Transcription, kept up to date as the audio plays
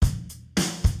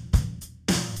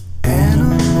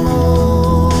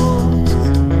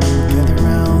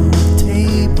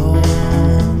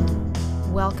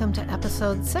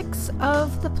episode 6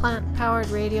 of the Plant Powered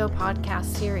Radio podcast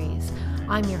series.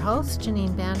 I'm your host,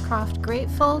 Janine Bancroft,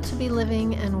 grateful to be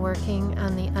living and working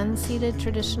on the unceded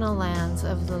traditional lands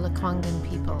of the Lekwungen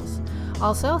peoples.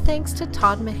 Also, thanks to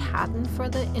Todd McHatton for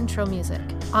the intro music.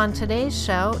 On today's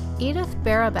show, Edith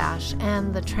Barabash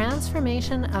and the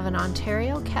transformation of an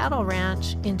Ontario cattle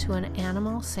ranch into an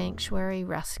animal sanctuary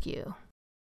rescue.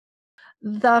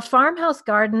 The Farmhouse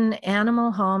Garden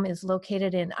Animal Home is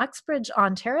located in Uxbridge,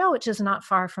 Ontario, which is not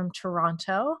far from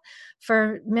Toronto.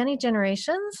 For many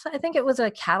generations, I think it was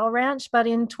a cattle ranch, but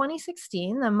in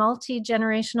 2016, the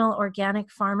multi-generational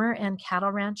organic farmer and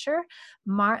cattle rancher,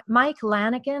 Mike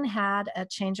Lanigan, had a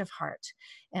change of heart,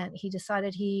 and he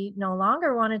decided he no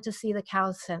longer wanted to see the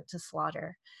cows sent to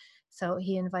slaughter. So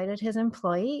he invited his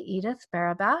employee, Edith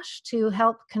Barabash, to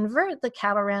help convert the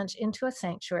cattle ranch into a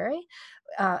sanctuary,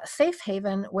 safe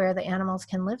haven where the animals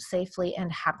can live safely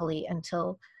and happily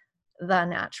until the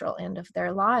natural end of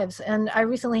their lives. And I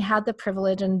recently had the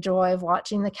privilege and joy of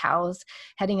watching the cows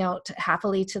heading out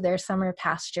happily to their summer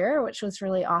pasture, which was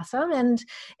really awesome. And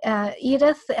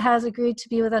Edith has agreed to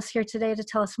be with us here today to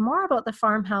tell us more about the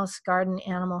Farmhouse Garden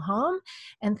Animal Home.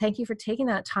 And thank you for taking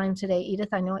that time today, Edith.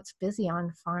 I know it's busy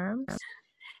on farms.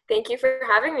 Thank you for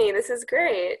having me. This is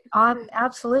great.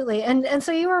 Absolutely. And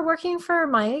so you were working for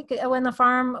Mike when the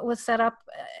farm was set up.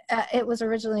 It was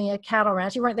originally a cattle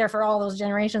ranch. You weren't there for all those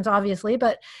generations, obviously,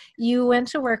 but you went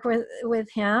to work with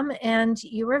him, and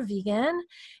you were vegan.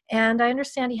 And I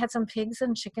understand he had some pigs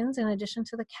and chickens in addition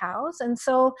to the cows. And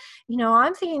so,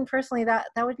 I'm thinking personally that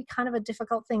would be kind of a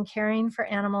difficult thing, caring for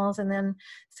animals and then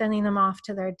sending them off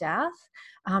to their death.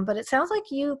 But it sounds like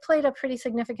you played a pretty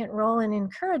significant role in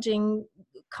encouraging,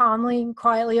 calmly,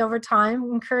 quietly over time,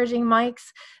 encouraging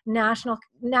Mike's natural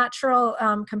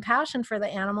compassion for the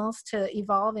animals to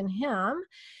evolve in him.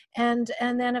 And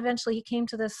then eventually he came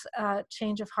to this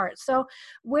change of heart. So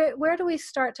where do we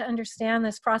start to understand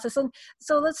this process? And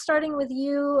so let's starting with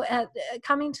you at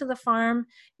coming to the farm.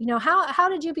 How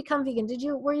did you become vegan?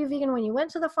 Were you vegan when you went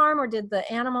to the farm, or did the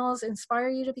animals inspire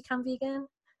you to become vegan?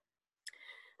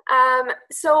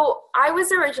 So I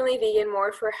was originally vegan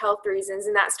more for health reasons,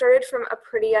 and that started from a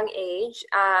pretty young age.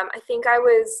 I think I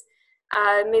was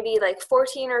maybe like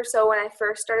 14 or so when I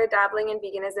first started dabbling in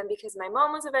veganism, because my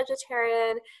mom was a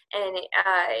vegetarian, and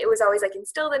it was always like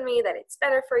instilled in me that it's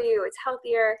better for you, it's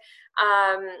healthier.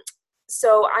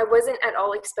 So I wasn't at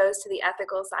all exposed to the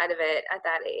ethical side of it at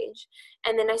that age.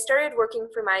 And then I started working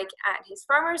for Mike at his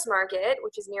farmer's market,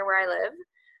 which is near where I live.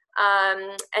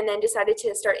 And then decided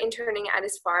to start interning at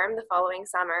his farm the following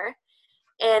summer.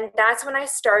 And that's when I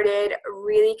started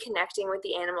really connecting with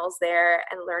the animals there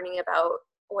and learning about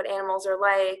what animals are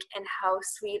like and how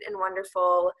sweet and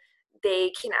wonderful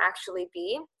they can actually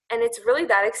be. And it's really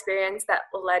that experience that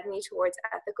led me towards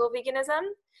ethical veganism.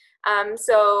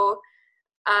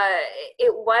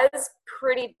 It was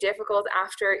pretty difficult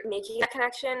after making that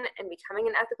connection and becoming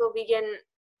an ethical vegan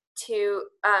to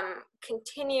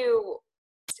continue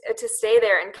to stay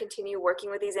there and continue working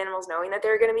with these animals, knowing that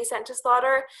they're going to be sent to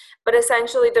slaughter. But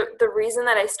essentially the reason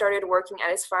that I started working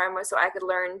at his farm was so I could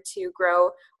learn to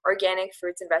grow organic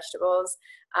fruits and vegetables.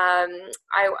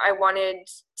 I wanted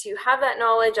to have that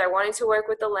knowledge. I wanted to work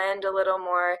with the land a little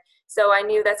more. So I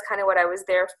knew that's kind of what I was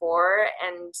there for.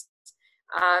 And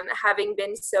having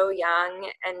been so young,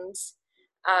 and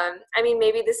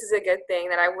maybe this is a good thing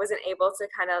that I wasn't able to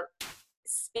kind of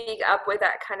speak up with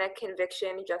that kind of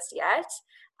conviction just yet.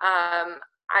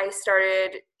 I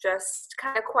started just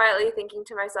kind of quietly thinking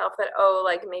to myself that,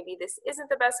 maybe this isn't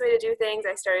the best way to do things.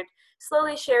 I started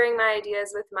slowly sharing my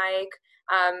ideas with Mike,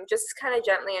 just kind of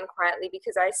gently and quietly,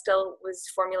 because I still was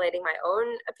formulating my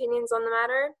own opinions on the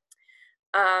matter.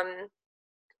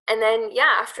 And then,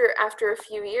 after a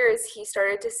few years, he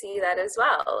started to see that as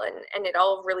well. And it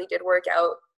all really did work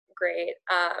out great.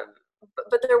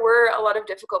 But there were a lot of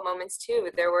difficult moments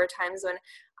too. There were times when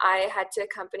I had to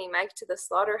accompany Mike to the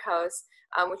slaughterhouse,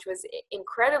 which was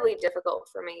incredibly difficult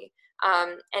for me. But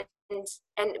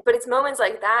it's moments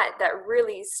like that that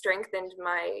really strengthened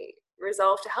my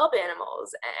resolve to help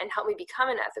animals and help me become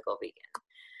an ethical vegan.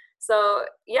 So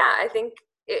I think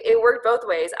it worked both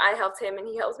ways. I helped him and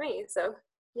he helped me. So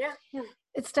yeah.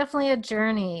 It's definitely a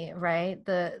journey, right?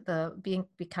 The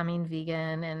becoming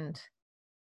vegan and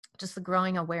just the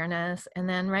growing awareness. And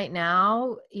then right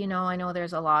now, I know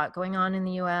there's a lot going on in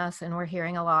the US, and we're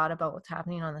hearing a lot about what's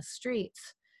happening on the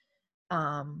streets,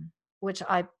 which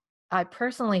I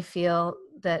personally feel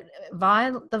that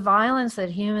the violence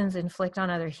that humans inflict on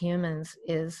other humans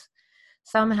is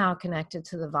somehow connected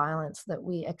to the violence that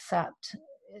we accept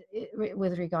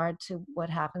with regard to what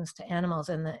happens to animals,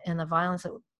 and the violence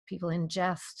that people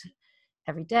ingest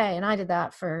every day. And I did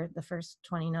that for the first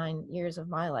 29 years of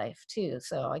my life too.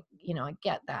 So I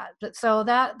get that. But so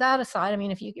that aside, I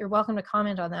mean, if you're welcome to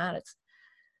comment on that. It's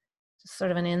just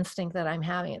sort of an instinct that I'm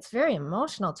having. It's very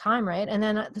emotional time, right? And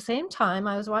then at the same time,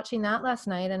 I was watching that last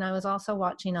night, and I was also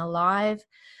watching a live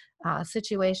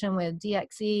situation with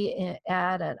DXE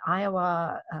at an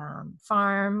Iowa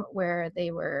farm where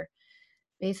they were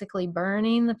basically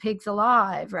burning the pigs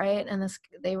alive, right? And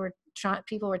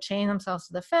people were chaining themselves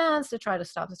to the fence to try to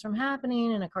stop this from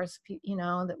happening. And of course,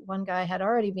 that one guy had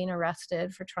already been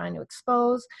arrested for trying to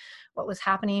expose what was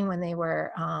happening when they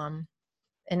were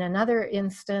in another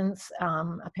instance,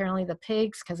 apparently the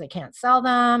pigs, because they can't sell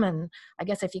them, and I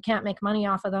guess if you can't make money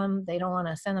off of them, they don't want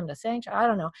to send them to sanctuary. I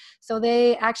don't know. So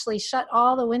they actually shut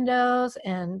all the windows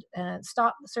and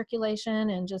stopped the circulation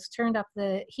and just turned up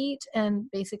the heat,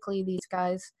 and basically these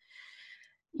guys,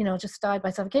 just died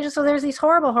by suffocation. So there's these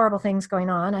horrible, horrible things going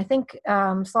on. I think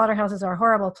slaughterhouses are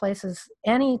horrible places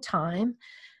anytime.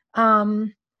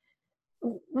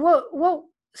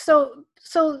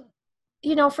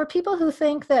 For people who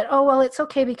think that, oh, well, it's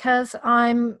okay because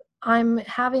I'm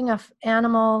having a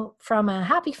animal from a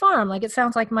happy farm, like it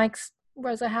sounds like Mike's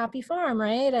was a happy farm,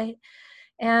 right?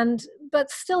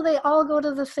 But still they all go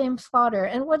to the same slaughter.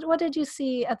 And what did you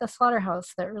see at the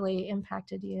slaughterhouse that really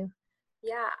impacted you?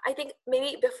 Yeah, I think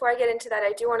maybe before I get into that,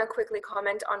 I do want to quickly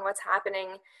comment on what's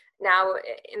happening now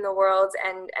in the world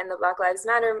and the Black Lives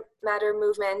Matter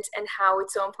movement, and how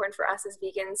it's so important for us as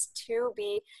vegans to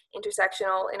be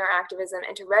intersectional in our activism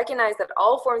and to recognize that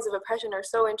all forms of oppression are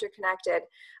so interconnected,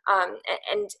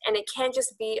 and it can't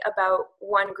just be about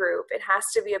one group. It has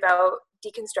to be about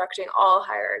deconstructing all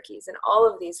hierarchies and all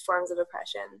of these forms of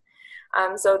oppression.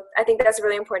 So I think that's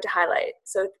really important to highlight.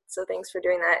 So thanks for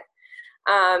doing that.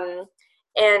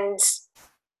 And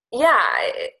yeah,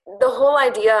 the whole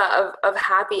idea of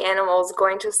happy animals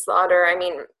going to slaughter, I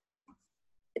mean,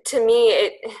 to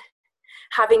me,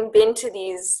 having been to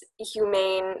these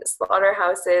humane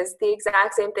slaughterhouses, the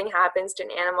exact same thing happens to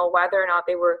an animal, whether or not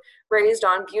they were raised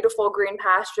on beautiful green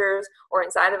pastures or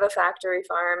inside of a factory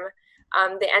farm.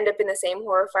 They end up in the same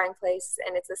horrifying place,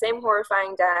 and it's the same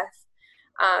horrifying death.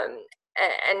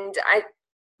 And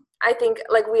I think,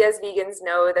 like, we as vegans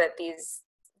know that these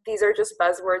are just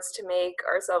buzzwords to make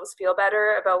ourselves feel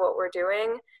better about what we're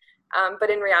doing.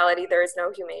 But in reality, there is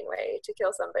no humane way to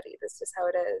kill somebody. That's just how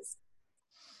it is.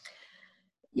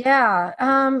 Yeah,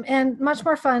 and much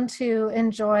more fun to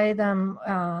enjoy them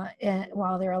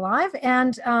while they're alive.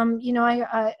 And,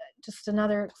 I just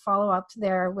another follow-up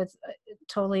there with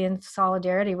totally in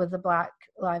solidarity with the Black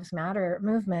Lives Matter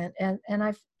movement. And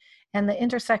the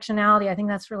intersectionality, I think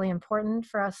that's really important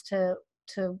for us to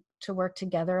work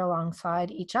together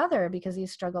alongside each other, because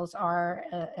these struggles are,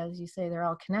 as you say, they're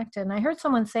all connected. And I heard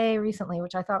someone say recently,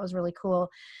 which I thought was really cool.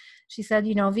 She said,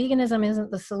 veganism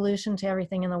isn't the solution to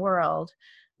everything in the world,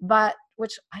 but,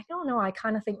 which I don't know, I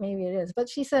kind of think maybe it is. But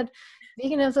she said,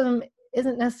 veganism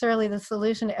isn't necessarily the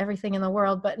solution to everything in the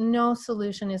world, but no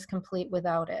solution is complete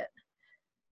without it.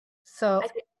 So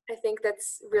I think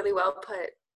that's really well put.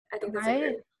 I think that's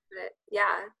right?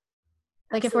 Yeah.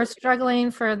 Like, if we're struggling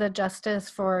for the justice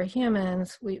for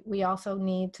humans, we also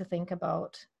need to think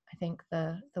about, I think,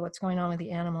 the what's going on with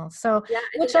the animals. So yeah,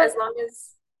 I think as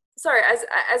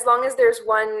long as there's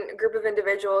one group of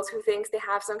individuals who thinks they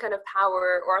have some kind of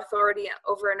power or authority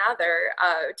over another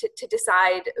to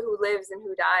decide who lives and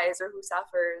who dies or who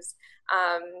suffers,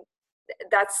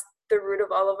 that's the root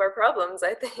of all of our problems,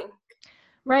 I think.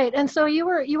 Right. And so you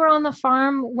were on the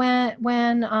farm when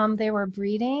they were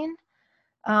breeding.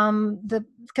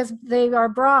 Because they are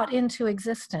brought into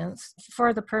existence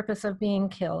for the purpose of being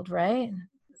killed, right?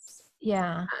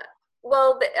 Yeah.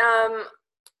 Well,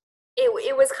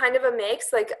 it was kind of a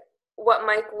mix. Like, what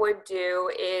Mike would do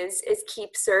is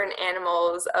keep certain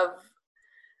animals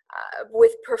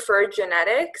with preferred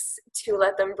genetics to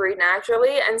let them breed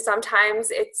naturally, and sometimes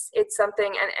it's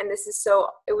something, and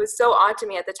it was so odd to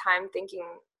me at the time, thinking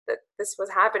that this was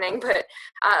happening, but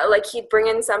like, he'd bring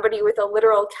in somebody with a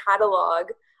literal catalog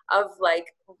of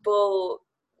like bull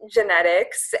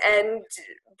genetics and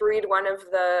breed one of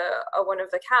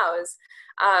the cows.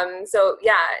 So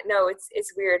yeah, no,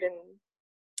 it's weird, and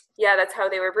yeah, that's how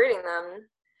they were breeding them.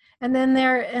 And then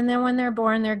when they're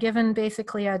born, they're given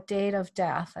basically a date of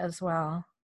death as well.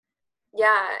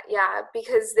 Yeah,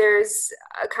 because there's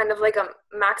a kind of like a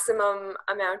maximum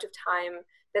amount of time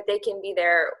that they can be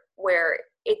there where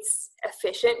it's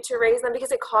efficient to raise them,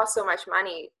 because it costs so much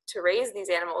money to raise these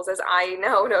animals, as I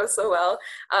know so well.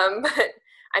 But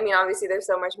I mean, obviously there's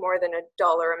so much more than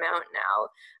 $1 amount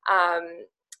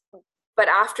now. But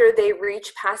after they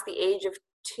reach past the age of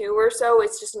 2 or so,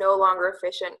 it's just no longer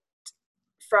efficient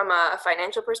from a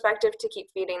financial perspective to keep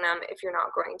feeding them if you're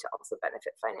not going to also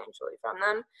benefit financially from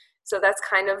them. So that's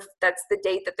the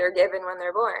date that they're given when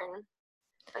they're born,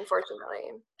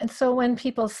 unfortunately. And so when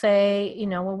people say,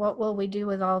 well, what will we do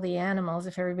with all the animals?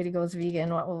 If everybody goes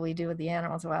vegan, what will we do with the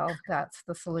animals? Well, that's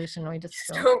the solution. We just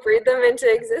don't breed them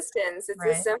into existence. It's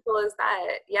right. as simple as that.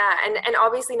 Yeah. And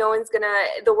obviously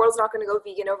the world's not going to go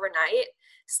vegan overnight.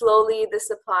 Slowly the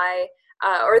supply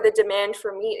or the demand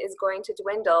for meat is going to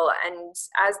dwindle. And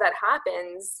as that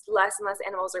happens, less and less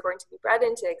animals are going to be bred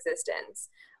into existence.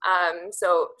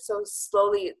 So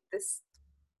slowly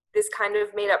this kind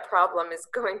of made up problem is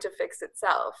going to fix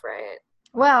itself, right?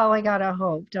 Well, we gotta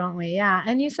hope, don't we? Yeah.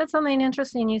 And you said something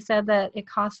interesting. You said that it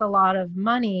costs a lot of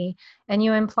money, and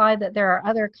you implied that there are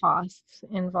other costs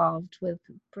involved with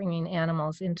bringing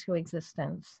animals into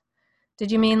existence.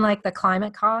 Did you mean like the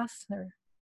climate costs? Or?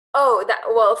 Oh,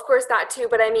 well, of course that too.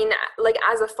 But I mean, like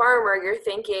as a farmer, you're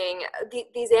thinking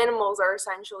these animals are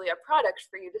essentially a product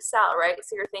for you to sell, right?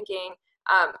 So you're thinking,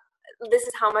 this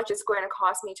is how much it's going to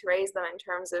cost me to raise them in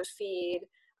terms of feed,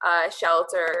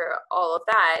 shelter, all of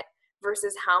that,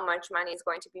 versus how much money is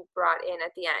going to be brought in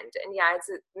at the end. And yeah, it's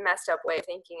a messed up way of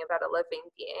thinking about a living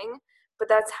being, but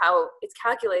that's how it's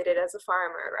calculated as a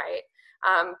farmer, right?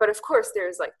 But of course,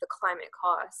 there's like the climate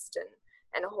cost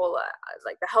and a whole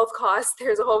like the health costs.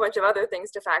 There's a whole bunch of other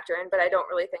things to factor in, but I don't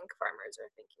really think farmers are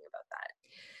thinking about that.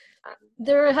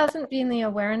 There hasn't been the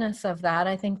awareness of that.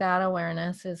 I think that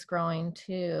awareness is growing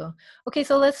too. Okay,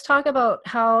 so let's talk about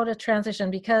how to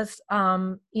transition, because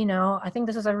I think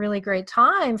this is a really great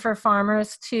time for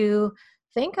farmers to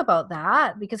think about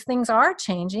that, because things are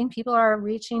changing. People are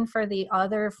reaching for the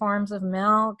other forms of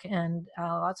milk, and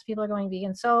lots of people are going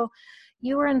vegan. So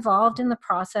you were involved in the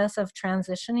process of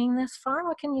transitioning this farm.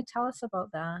 What can you tell us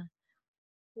about that?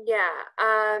 Yeah,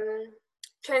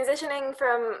 transitioning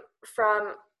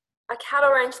from a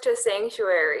cattle ranch to a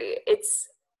sanctuary,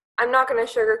 I'm not going to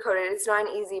sugarcoat it. It's not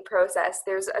an easy process.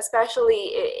 There's, especially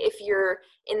if you're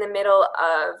in the middle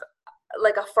of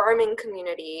like a farming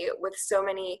community with so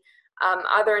many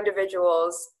other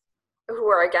individuals who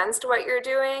are against what you're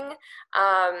doing,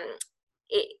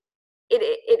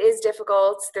 it is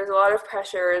difficult. There's a lot of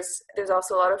pressures. There's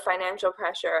also a lot of financial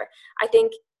pressure. I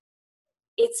think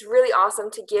it's really awesome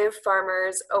to give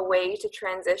farmers a way to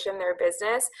transition their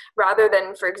business rather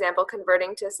than, for example,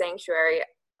 converting to sanctuary.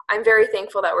 I'm very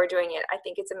thankful that we're doing it. I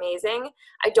think it's amazing.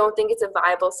 I don't think it's a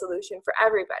viable solution for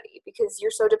everybody because you're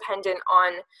so dependent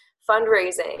on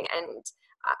fundraising. And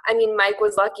I mean, Mike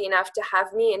was lucky enough to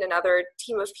have me and another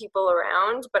team of people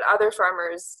around, but other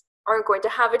farmers aren't going to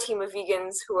have a team of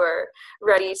vegans who are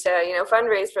ready to,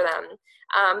 fundraise for them.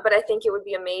 But I think it would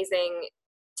be amazing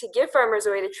to give farmers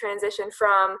a way to transition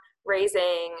from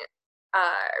raising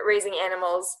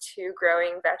animals to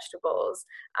growing vegetables.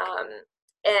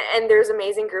 And there's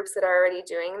amazing groups that are already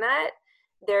doing that.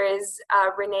 There is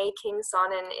Renee King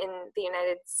Sonnen in the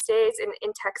United States,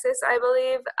 in Texas, I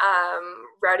believe,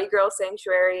 Rowdy Girl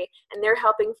Sanctuary, and they're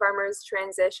helping farmers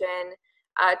transition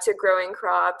to growing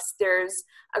crops. There's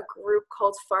a group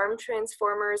called Farm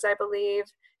Transformers, I believe,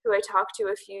 who I talked to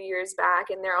a few years back,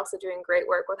 and they're also doing great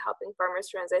work with helping farmers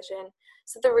transition.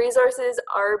 So the resources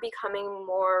are becoming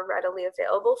more readily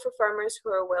available for farmers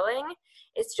who are willing.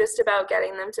 It's just about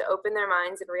getting them to open their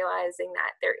minds and realizing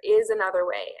that there is another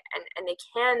way, and they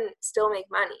can still make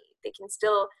money. They can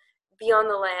still be on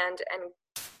the land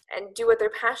and do what they're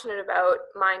passionate about,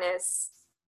 minus,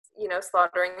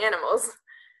 slaughtering animals.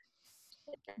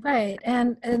 Right.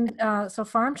 And so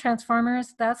Farm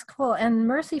Transformers, that's cool. And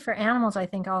Mercy for Animals, I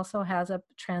think, also has a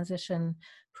transition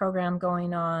program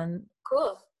going on.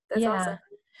 Cool. That's awesome.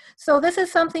 So this is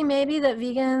something maybe that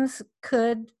vegans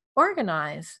could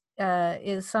organize,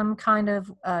 is some kind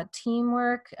of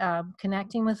teamwork,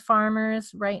 connecting with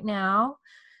farmers right now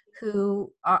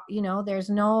who are,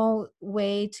 there's no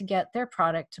way to get their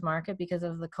product to market because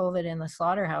of the COVID in the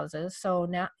slaughterhouses. So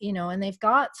now, and they've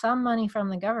got some money from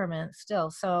the government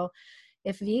still. So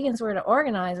if vegans were to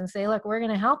organize and say, look, we're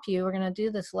going to help you, we're going to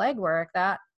do this legwork,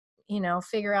 that,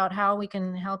 figure out how we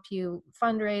can help you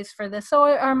fundraise for this. So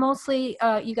are mostly,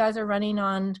 you guys are running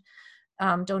on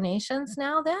donations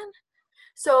now then?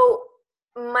 So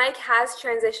Mike has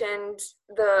transitioned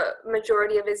the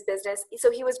majority of his business.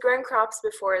 So he was growing crops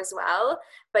before as well,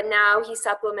 but now he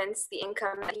supplements the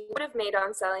income that he would have made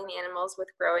on selling the animals with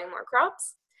growing more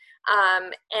crops.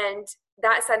 And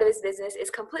that side of his business is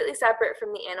completely separate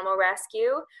from the animal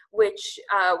rescue, which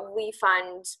we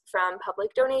fund from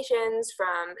public donations,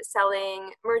 from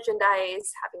selling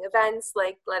merchandise, having events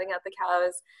like letting out the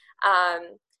cows.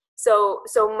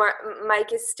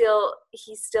 Mike is still,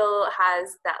 he still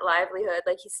has that livelihood.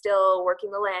 Like, he's still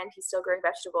working the land, he's still growing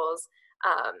vegetables,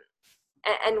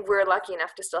 and we're lucky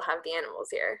enough to still have the animals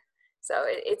here. So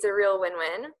it's a real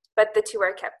win-win, but the two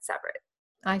are kept separate.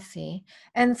 I see.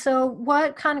 And so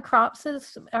what kind of crops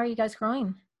are you guys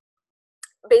growing?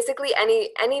 Basically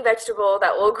any vegetable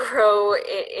that will grow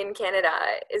in Canada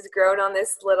is grown on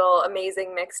this little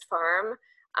amazing mixed farm.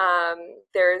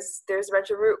 There's a bunch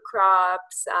of root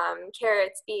crops,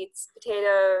 carrots, beets,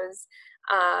 potatoes.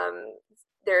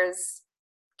 There's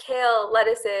kale,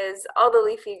 lettuces, all the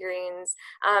leafy greens,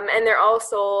 and they're all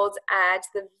sold at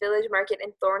the village market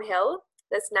in Thornhill.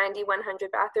 That's 9100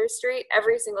 Bathurst Street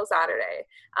every single Saturday.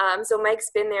 So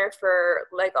Mike's been there for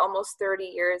like almost 30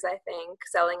 years, I think,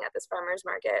 selling at this farmer's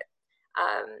market.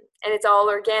 And it's all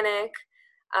organic,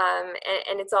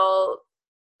 and it's all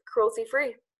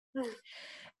cruelty-free.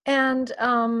 And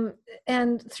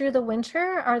through the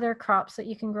winter, are there crops that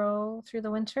you can grow through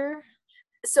the winter?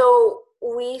 So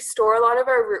we store a lot of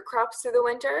our root crops through the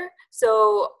winter.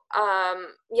 So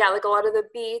yeah, like a lot of the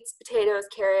beets, potatoes,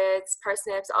 carrots,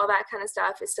 parsnips, all that kind of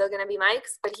stuff is still going to be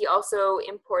Mike's, but he also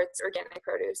imports organic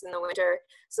produce in the winter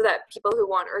so that people who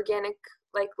want organic,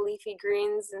 like leafy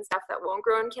greens and stuff that won't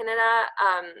grow in Canada,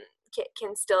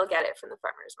 can still get it from the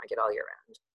farmer's market all year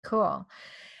round. Cool.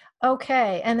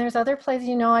 Okay, and there's other places,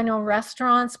 I know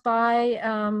restaurants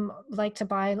like to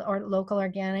buy local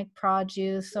organic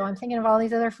produce. So I'm thinking of all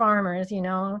these other farmers,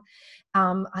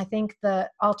 I think the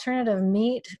alternative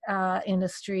meat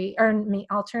industry, or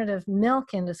alternative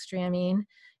milk industry,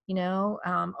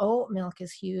 oat milk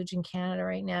is huge in Canada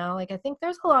right now. Like, I think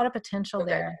there's a lot of potential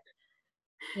there.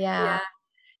 Yeah.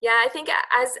 Yeah, I think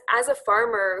as a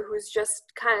farmer who's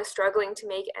just kind of struggling to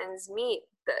make ends meet,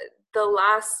 the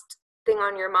last thing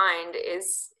on your mind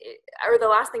or the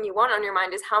last thing you want on your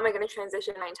mind is, how am I going to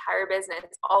transition my entire business,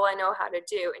 all I know how to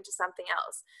do, into something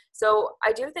else? So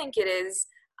I do think it is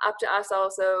up to us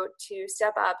also to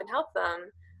step up and help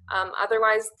them.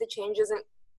 Otherwise, the change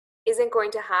isn't going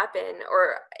to happen,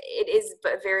 or it is,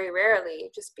 but very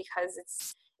rarely, just because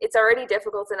it's already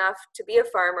difficult enough to be a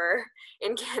farmer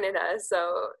in Canada.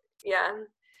 So yeah.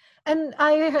 And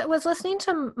I was listening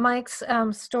to Mike's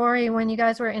story when you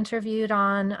guys were interviewed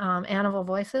on Animal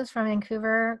Voices from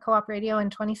Vancouver Co-op Radio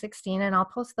in 2016, and I'll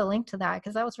post the link to that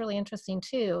because that was really interesting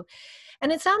too.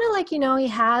 And it sounded like, he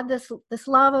had this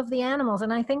love of the animals,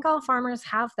 and I think all farmers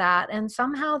have that, and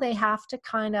somehow they have to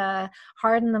kind of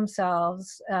harden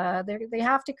themselves. They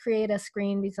have to create a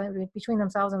screen between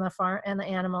themselves and the farm and the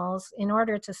animals in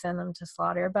order to send them to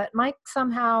slaughter. But Mike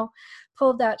somehow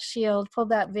pulled that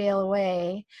veil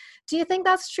away. Do you think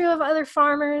that's true of other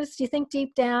farmers? Do you think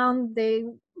deep down they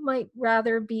might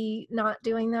rather be not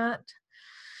doing that?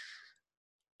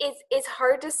 It's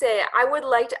hard to say. I'm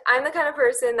the kind of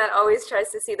person that always tries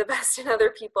to see the best in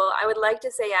other people. I would like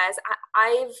to say yes.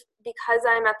 Because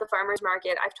I'm at the farmer's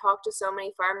market, I've talked to so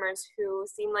many farmers who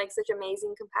seem like such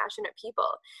amazing, compassionate people.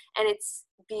 And it's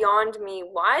beyond me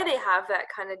why they have that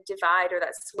kind of divide or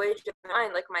that switch in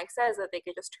mind, like Mike says, that they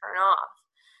could just turn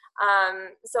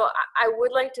off. So I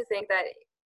would like to think that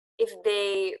if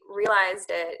they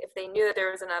realized it, if they knew that there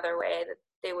was another way, that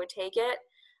they would take it.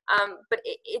 But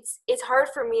it's hard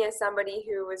for me as somebody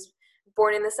who was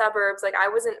born in the suburbs. Like, I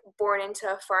wasn't born into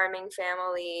a farming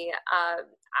family.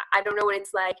 I don't know what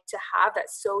it's like to have that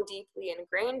so deeply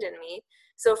ingrained in me.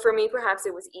 So for me, perhaps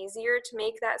it was easier to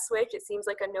make that switch. It seems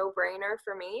like a no-brainer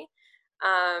for me.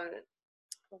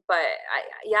 But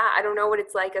I don't know what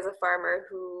it's like as a farmer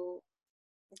who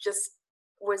just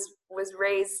was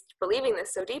raised believing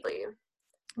this so deeply.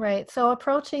 Right. So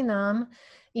approaching them,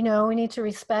 we need to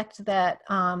respect that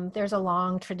there's a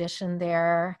long tradition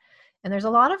there, and there's a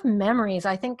lot of memories.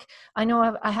 I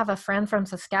have a friend from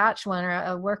Saskatchewan, or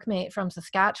a workmate from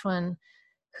Saskatchewan,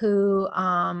 who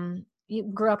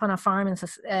grew up on a farm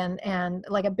and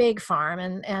like a big farm,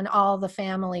 and all the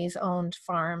families owned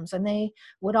farms, and they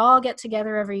would all get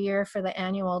together every year for the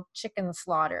annual chicken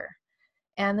slaughter.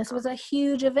 And this was a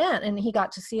huge event, and he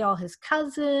got to see all his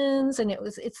cousins, and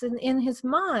it's in his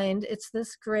mind, it's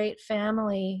this great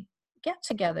family get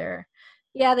together.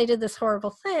 Yeah, they did this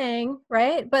horrible thing,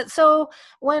 right? But so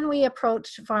when we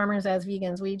approach farmers as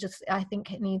vegans, I think,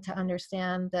 need to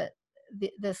understand that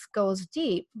this goes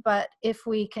deep. But if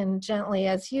we can gently,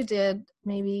 as you did,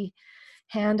 maybe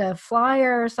hand a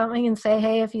flyer or something and say,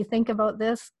 hey, if you think about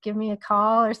this, give me a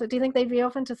call, or so. Do you think they'd be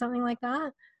open to something like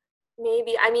that?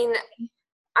 Maybe. I mean,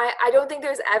 I don't think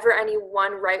there's ever any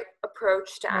one right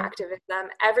approach to Right. activism.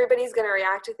 Everybody's going to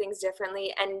react to things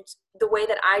differently. And the way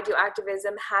that I do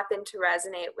activism happened to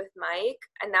resonate with Mike.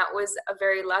 And that was a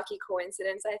very lucky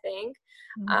coincidence, I think.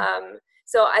 Mm.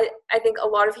 So I think a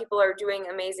lot of people are doing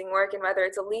amazing work, and whether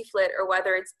it's a leaflet or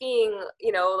whether it's being,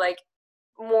 like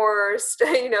more,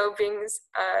 being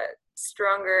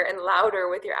stronger and louder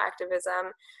with your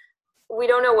activism, we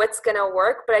don't know what's going to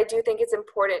work, but I do think it's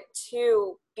important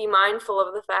to be mindful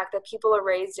of the fact that people are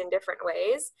raised in different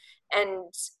ways,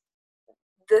 and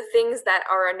the things that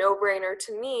are a no-brainer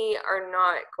to me are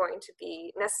not going to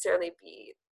be necessarily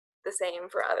be the same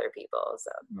for other people.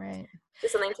 So Right.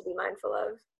 just something to be mindful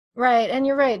of. Right. And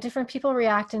you're right. Different people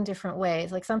react in different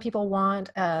ways. Like some people want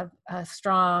a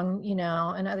strong,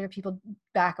 and other people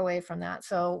back away from that.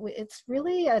 So it's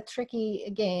really a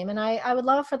tricky game. And I would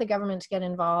love for the government to get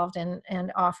involved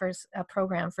and offers a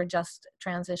program for just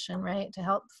transition, right, to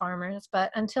help farmers.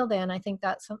 But until then, I think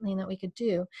that's something that we could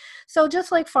do. So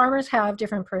just like farmers have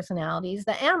different personalities,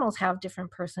 the animals have different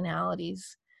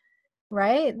personalities,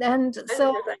 right? And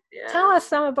so 100%, yeah. tell us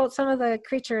about some of the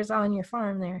creatures on your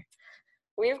farm there.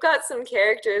 We've got some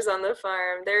characters on the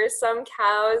farm. There's some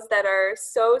cows that are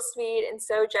so sweet and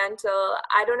so gentle.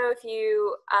 I don't know if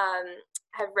you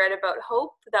have read about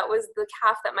Hope. That was the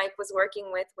calf that Mike was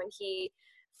working with when he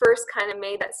first kind of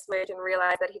made that switch and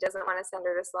realized that he doesn't want to send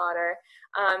her to slaughter.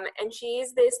 And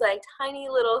she's this like tiny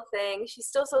little thing. She's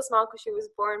still so small because she was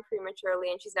born prematurely,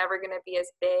 and she's never going to be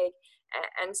as big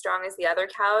and strong as the other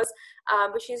cows.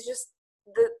 But she's just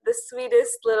the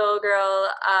sweetest little girl.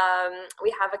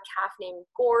 We have a calf named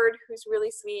Gord who's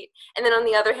really sweet, and then on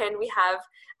the other hand we have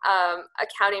a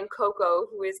cow named Coco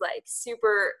who is like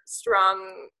super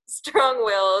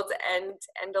strong-willed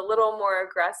and a little more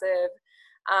aggressive.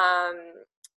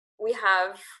 We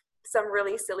have some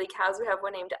really silly cows. We have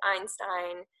one named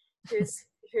Einstein who's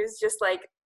just like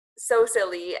so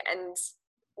silly and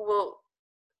will,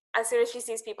 as soon as she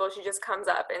sees people, she just comes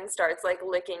up and starts like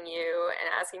licking you and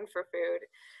asking for food.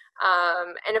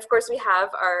 And of course we have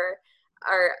our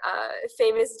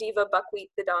famous diva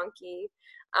Buckwheat the donkey,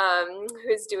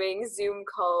 who's doing Zoom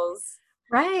calls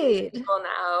Right. with people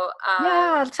now.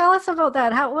 Yeah, tell us about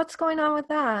that. What's going on with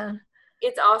that?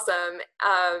 It's awesome.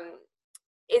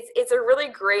 It's a really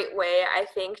great way, I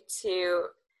think, to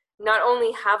not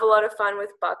only have a lot of fun with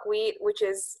Buckwheat, which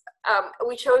is,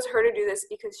 we chose her to do this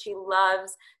because she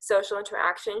loves social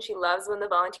interaction. She loves when the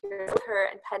volunteers are with her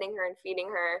and petting her and feeding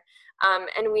her.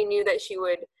 And we knew that she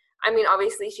would,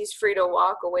 obviously she's free to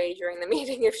walk away during the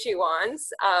meeting if she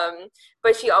wants,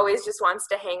 but she always just wants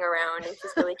to hang around, and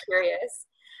she's really curious.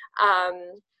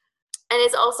 And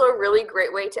it's also a really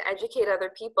great way to educate other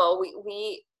people.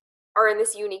 We are in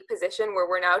this unique position where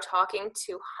we're now talking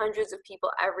to hundreds of people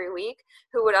every week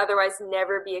who would otherwise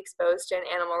never be exposed to an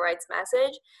animal rights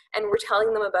message. And we're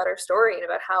telling them about our story and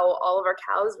about how all of our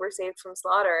cows were saved from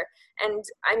slaughter. And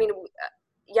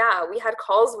we had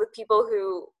calls with people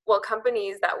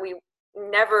companies that we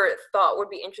never thought would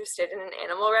be interested in an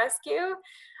animal rescue.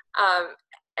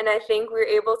 And I think we were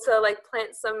able to like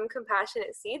plant some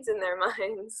compassionate seeds in their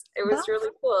minds. It was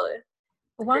really cool.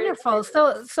 Wonderful.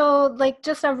 So like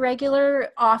just a regular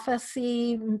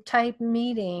office-y type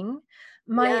meeting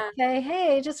might say,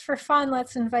 hey, just for fun,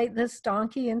 let's invite this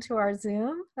donkey into our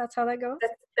Zoom. That's how that goes?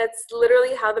 That's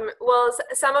literally how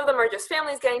some of them are just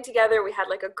families getting together. We had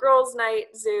like a girls'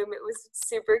 night Zoom. It was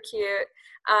super cute.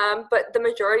 But the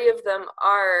majority of them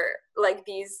are like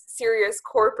these serious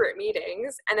corporate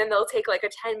meetings, and then they'll take like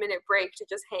a 10-minute break to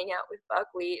just hang out with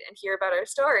Buckwheat and hear about our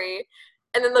story.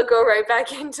 And then they'll go right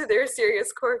back into their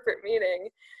serious corporate meeting.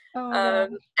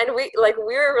 And we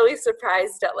were really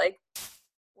surprised at like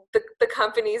the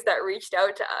companies that reached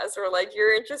out to us were like,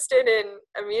 you're interested in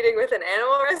a meeting with an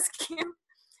animal rescue?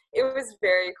 It was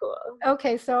very cool.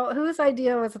 Okay, so whose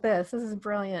idea was this? This is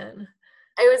brilliant.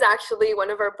 It was actually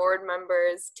one of our board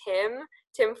members, Tim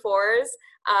Fors,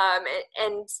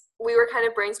 and we were kind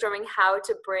of brainstorming how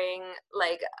to bring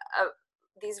like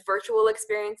these virtual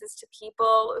experiences to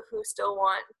people who still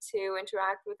want to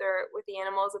interact with the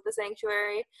animals at the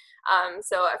sanctuary.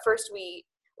 So at first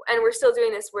we're still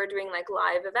doing this, we're doing like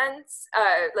live events,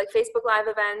 like Facebook live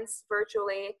events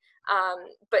virtually.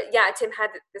 But yeah, Tim had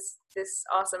this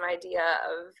awesome idea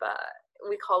of,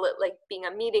 we call it like being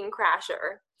a meeting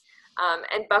crasher.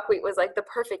 And Buckwheat was like the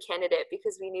perfect candidate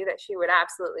because we knew that she would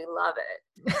absolutely love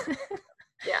it.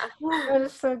 Yeah. That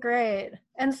is so great.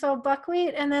 And so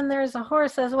Buckwheat, and then there's a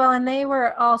horse as well, and they've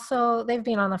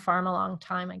been on the farm a long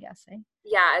time, I guess, eh?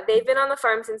 Yeah, they've been on the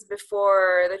farm since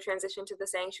before the transition to the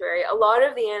sanctuary. A lot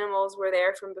of the animals were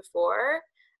there from before.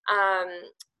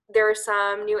 There are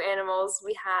some new animals.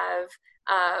 We have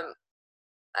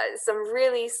some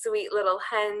really sweet little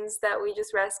hens that we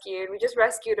just rescued. We just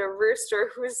rescued a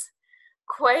rooster who's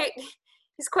quite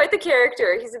he's quite the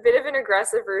character. He's a bit of an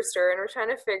aggressive rooster, and we're trying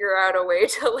to figure out a way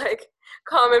to like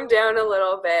calm him down a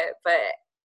little bit. But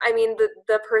I mean,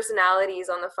 the personalities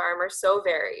on the farm are so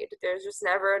varied. There's just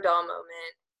never a dull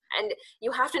moment. And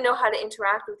you have to know how to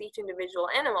interact with each individual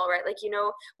animal, right? Like, you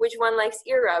know, which one likes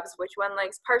ear rubs, which one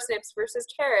likes parsnips versus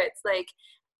carrots. Like,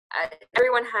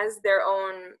 everyone has their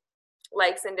own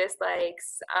likes and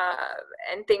dislikes,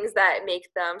 and things that make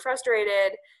them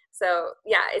frustrated. So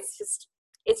yeah,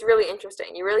 it's really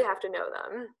interesting. You really have to know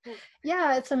them.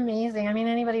 Yeah, it's amazing. I mean,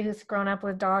 anybody who's grown up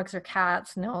with dogs or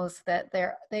cats knows that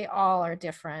they all are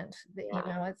different. You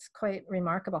know, it's quite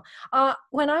remarkable.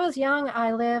 When I was young,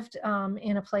 I lived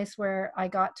in a place where I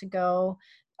got to go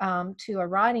to a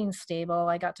riding stable.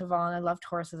 I loved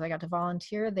horses. I got to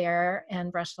volunteer there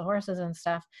and brush the horses and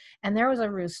stuff. And there was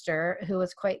a rooster who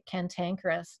was quite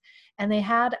cantankerous. And they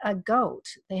had a goat.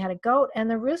 And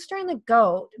the rooster and the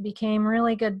goat became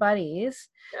really good buddies.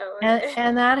 Oh, okay.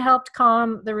 And that helped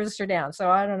calm the rooster down. So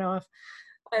I don't know if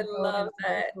I love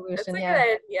that. That's a good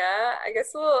idea. I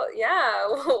guess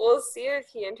we'll see if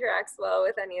he interacts well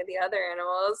with any of the other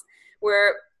animals.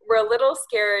 We're a little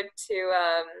scared to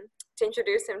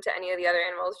introduce him to any of the other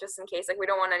animals, just in case. Like, we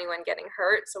don't want anyone getting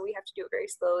hurt, so we have to do it very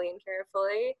slowly and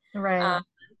carefully. Right.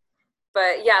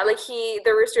 But yeah, like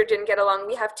the rooster didn't get along.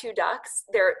 We have 2 ducks.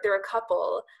 They're a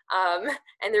couple,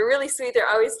 and they're really sweet. They're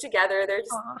always together. They're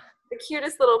just the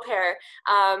cutest little pair.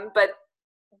 But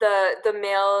the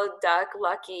male duck,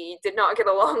 Lucky, did not get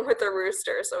along with the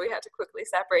rooster, so we had to quickly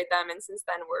separate them. And since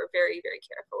then, we're very, very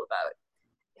careful about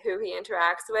who he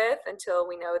interacts with until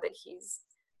we know that he's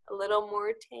a little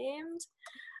more tamed.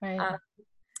 Right.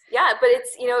 Yeah, but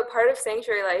it's, you know, part of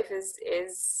sanctuary life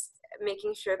is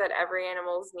making sure that every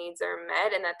animal's needs are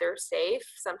met and that they're safe,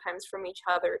 sometimes from each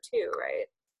other too, right?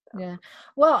 So. Yeah.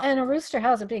 Well, and a rooster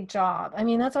has a big job. I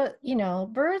mean, that's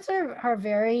birds are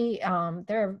very,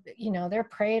 they're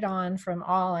preyed on from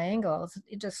all angles.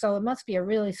 So it must be a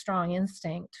really strong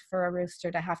instinct for a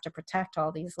rooster to have to protect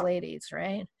all these ladies,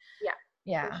 right? Yeah.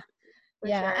 Yeah. For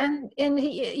yeah, sure. and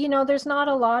he, there's not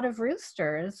a lot of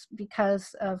roosters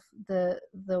because of the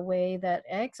way that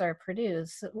eggs are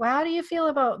produced. Well, how do you feel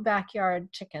about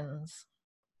backyard chickens?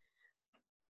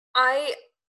 I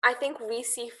think we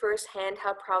see firsthand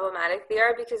how problematic they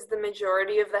are, because the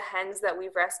majority of the hens that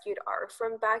we've rescued are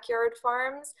from backyard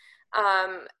farms.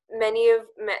 Many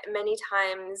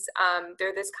times,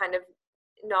 they're this kind of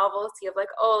novelty of like,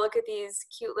 oh, look at these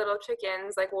cute little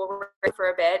chickens, like we'll run for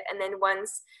a bit, and then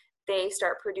once they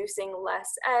start producing less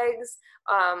eggs,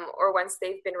 or once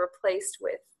they've been replaced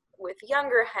with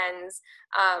younger hens,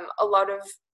 a lot of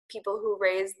people who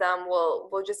raise them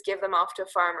will just give them off to a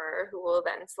farmer who will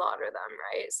then slaughter them,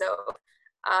 right? So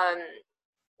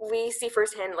we see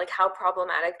firsthand like how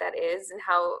problematic that is, and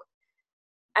how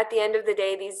at the end of the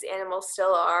day these animals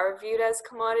still are viewed as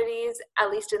commodities, at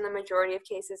least in the majority of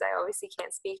cases. I obviously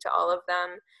can't speak to all of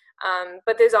them,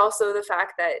 but there's also the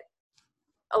fact that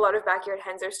a lot of backyard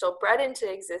hens are still bred into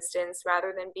existence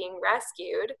rather than being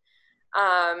rescued.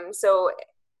 So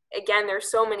again,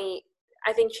 there's so many,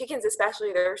 I think chickens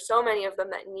especially, there are so many of them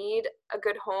that need a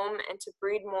good home, and to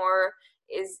breed more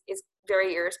is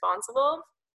very irresponsible.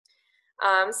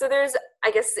 So there's,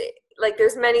 I guess, like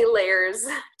there's many layers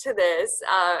to this,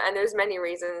 and there's many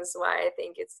reasons why I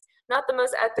think it's not the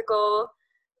most ethical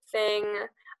thing.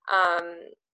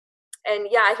 And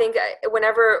yeah, I think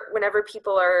whenever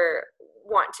people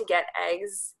want to get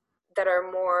eggs that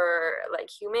are more like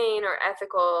humane or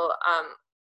ethical,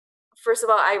 first of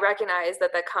all, I recognize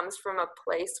that comes from a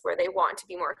place where they want to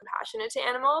be more compassionate to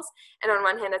animals. And on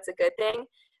one hand, that's a good thing.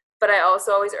 But I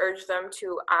also always urge them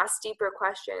to ask deeper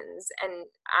questions and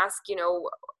ask,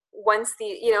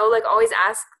 always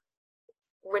ask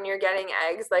when you're getting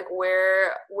eggs, like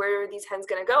where are these hens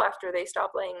going to go after they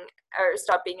stop laying or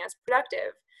stop being as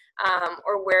productive?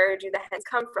 Or where do the hens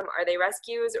come from? Are they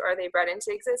rescues or are they bred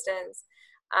into existence?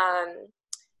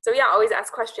 So yeah, always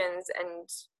ask questions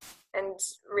and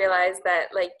realize that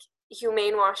like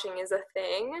humane washing is a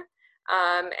thing.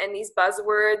 And these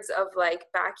buzzwords of like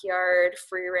backyard,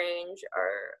 free range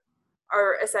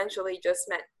are essentially just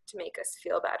meant to make us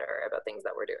feel better about things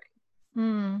that we're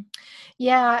doing.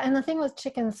 Yeah, and the thing with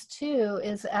chickens too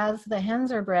is as the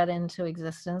hens are bred into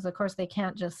existence, of course they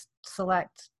can't just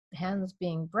select hens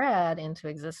being bred into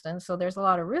existence. So there's a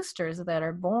lot of roosters that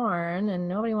are born and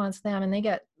nobody wants them, and they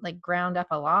get like ground up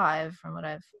alive from what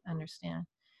I've understand.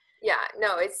 Yeah,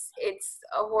 no, it's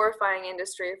a horrifying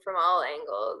industry from all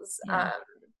angles. Yeah.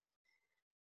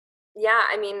 yeah,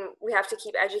 I mean, we have to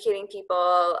keep educating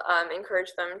people,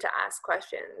 encourage them to ask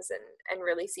questions and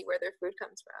really see where their food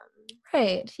comes from.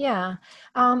 Right, yeah.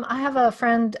 I have a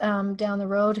friend down the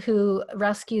road who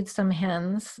rescued some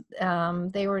hens.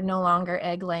 They were no longer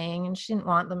egg laying, and she didn't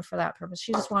want them for that purpose.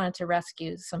 She just wanted to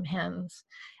rescue some hens.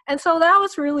 And so that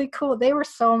was really cool. They were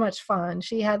so much fun.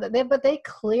 But they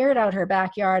cleared out her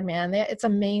backyard, man. It's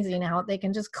amazing how they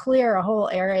can just clear a whole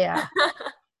area,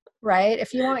 right?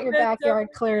 If you want your That's so, backyard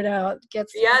cleared out,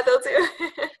 yeah, they'll do.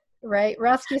 right,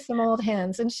 rescue some old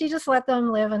hens, and she just let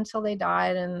them live until they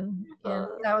died, and Oh,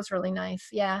 that was really nice.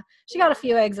 Yeah, she got a yeah,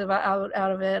 few eggs out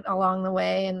of it along the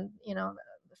way, and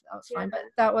that was fine, yeah, but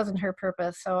that wasn't her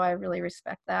purpose, so I really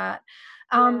respect that.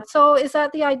 yeah. So is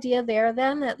that the idea there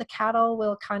then, that the cattle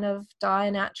will kind of die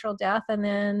a natural death, and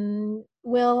then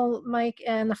will Mike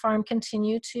and the farm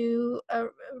continue to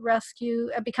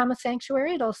become a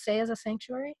sanctuary? It'll stay as a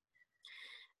sanctuary?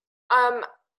 Um,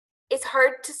 it's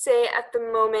hard to say at the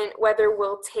moment whether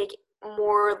we'll take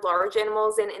more large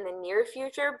animals in the near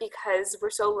future because we're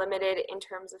so limited in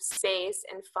terms of space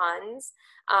and funds.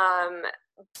 Um,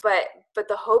 but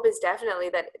the hope is definitely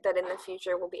that in the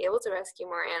future we'll be able to rescue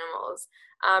more animals.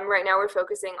 Right now we're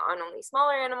focusing on only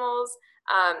smaller animals,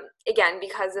 again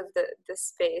because of the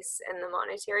space and the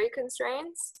monetary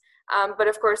constraints. But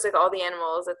of course, like all the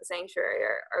animals at the sanctuary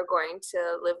are going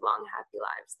to live long, happy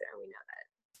lives there. We know that.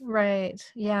 Right.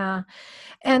 Yeah.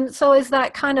 And so is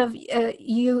that kind of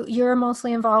you're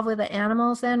mostly involved with the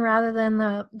animals then rather than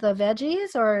the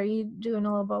veggies, or are you doing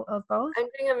a little of both? I'm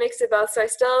doing a mix of both. So I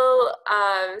still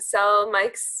sell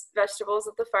Mike's vegetables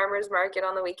at the farmer's market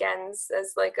on the weekends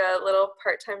as like a little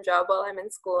part-time job while I'm in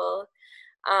school.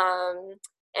 Um,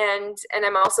 and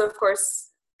I'm also, of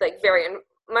course, like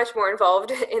much more involved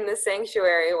in the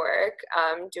sanctuary work,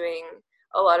 doing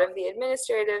a lot of the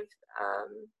administrative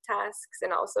tasks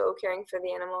and also caring for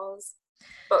the animals.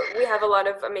 But we have a lot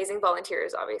of amazing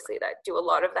volunteers, obviously, that do a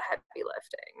lot of the heavy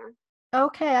lifting.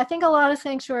 Okay, I think a lot of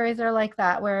sanctuaries are like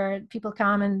that, where people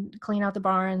come and clean out the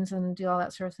barns and do all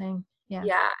that sort of thing. Yeah.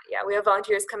 Yeah, yeah, we have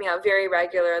volunteers coming out very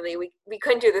regularly. We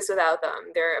couldn't do this without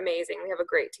them. They're amazing. We have a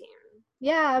great team.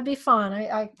 Yeah, it'd be fun.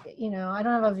 I don't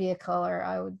have a vehicle, or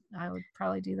I would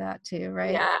probably do that too,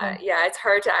 right? Yeah, So, yeah, it's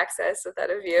hard to access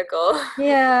without a vehicle.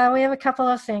 yeah, we have a couple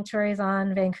of sanctuaries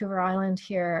on Vancouver Island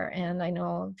here, and I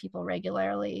know people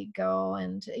regularly go.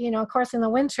 And, of course, in the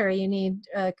winter, you need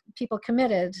people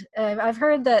committed. I've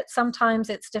heard that sometimes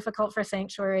it's difficult for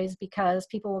sanctuaries because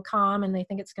people will come and they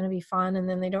think it's going to be fun, and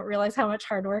then they don't realize how much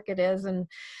hard work it is. And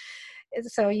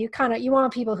so you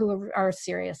want people who are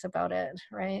serious about it,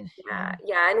 right? Yeah. Yeah,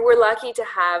 yeah, and we're lucky to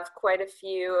have quite a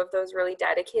few of those really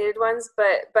dedicated ones,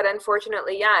 but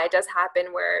unfortunately, yeah, it does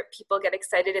happen where people get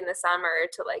excited in the summer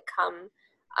to like come,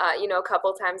 a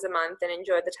couple times a month and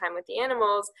enjoy the time with the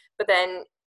animals, but then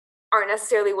aren't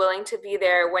necessarily willing to be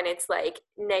there when it's like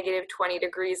negative 20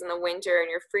 degrees in the winter and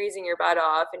you're freezing your butt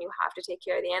off and you have to take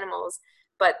care of the animals.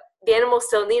 But the animals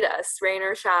still need us, rain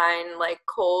or shine, like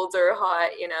cold or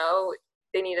hot,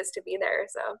 they need us to be there.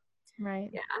 So, Right.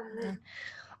 yeah.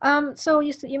 Yeah. So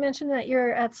you mentioned that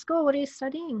you're at school. What are you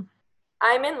studying?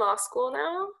 I'm in law school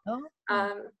now. Oh,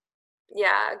 Um,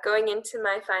 yeah, going into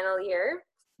my final year.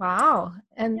 wow.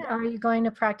 And Yeah. are you going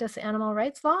to practice animal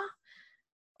rights law?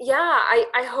 Yeah,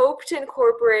 I hope to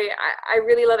incorporate, I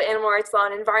really love animal rights law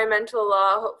and environmental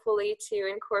law, hopefully to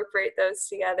incorporate those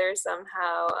together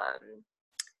somehow.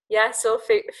 Yeah, still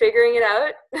figuring it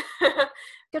out.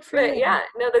 Good for But you. yeah,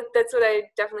 no, that's what I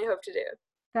definitely hope to do.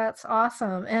 That's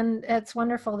awesome. And it's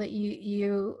wonderful that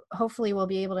you hopefully will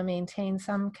be able to maintain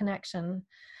some connection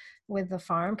with the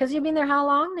farm, because you've been there how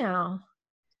long now?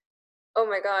 Oh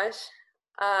my gosh.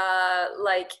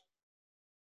 Like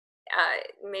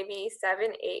maybe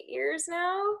 7, 8 years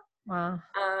now. Wow.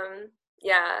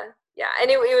 Yeah, yeah, and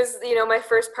it was my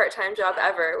first part-time job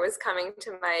ever was coming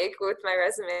to Mike with my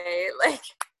resume, like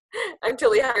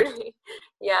until he hired me.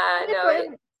 Yeah, What a no,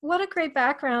 great, what a great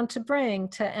background to bring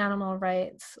to animal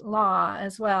rights law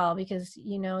as well, because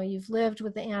you've lived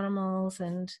with the animals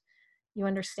and you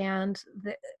understand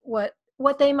what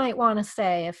they might want to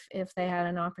say if they had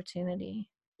an opportunity.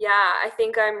 yeah, I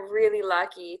think I'm really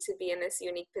lucky to be in this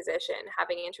unique position,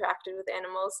 having interacted with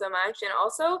animals so much, and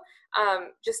also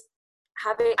just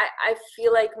having. I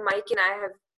feel like Mike and I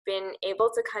have been able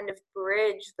to kind of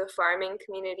bridge the farming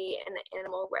community and the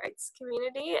animal rights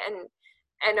community,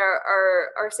 and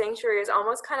our sanctuary is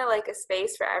almost kind of like a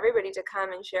space for everybody to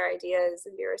come and share ideas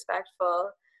and be respectful.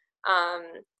 Um,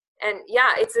 and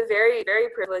yeah, it's a very, very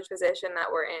privileged position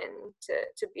that we're in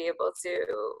to be able to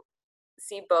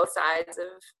see both sides of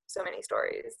so many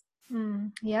stories.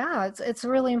 Yeah, it's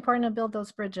really important to build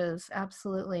those bridges.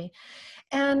 Absolutely.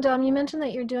 And you mentioned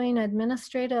that you're doing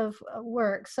administrative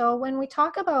work. So when we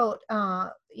talk about,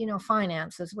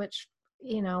 finances, which,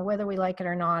 whether we like it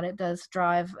or not, it does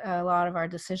drive a lot of our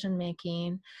decision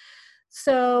making.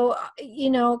 So,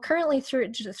 currently through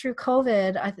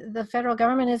COVID, the federal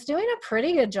government is doing a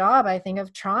pretty good job, I think,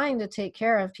 of trying to take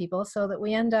care of people so that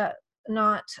we end up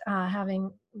not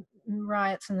having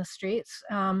riots in the streets,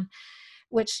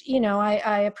 which,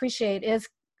 I appreciate is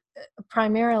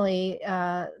primarily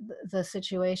the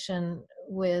situation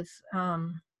with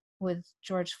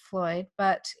George Floyd,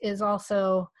 but is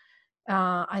also,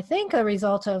 I think, a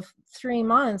result of 3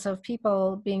 months of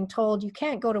people being told you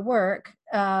can't go to work,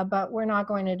 but we're not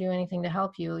going to do anything to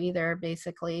help you either,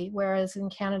 basically. Whereas in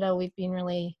Canada, we've been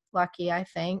really lucky, I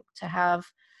think, to have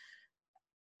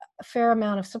a fair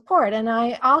amount of support. And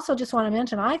I also just want to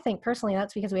mention, I think personally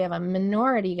that's because we have a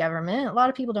minority government. A lot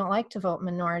of people don't like to vote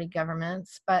minority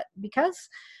governments, but because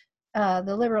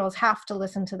the Liberals have to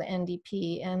listen to the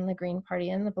NDP and the Green Party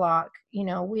and the Bloc,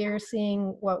 we're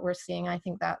seeing what we're seeing. I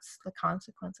think that's the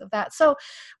consequence of that. So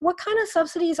what kind of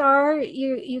subsidies are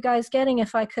you guys getting,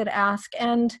 if I could ask?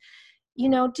 And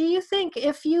do you think do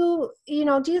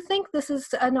you think this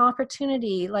is an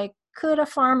opportunity? Like, could a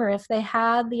farmer, if they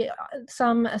had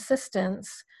some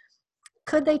assistance,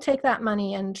 could they take that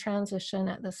money and transition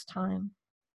at this time?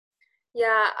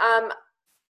 Yeah,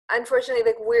 unfortunately,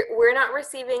 like we're not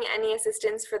receiving any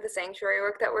assistance for the sanctuary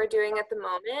work that we're doing at the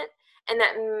moment, and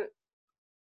that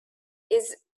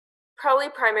is probably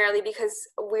primarily because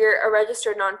we're a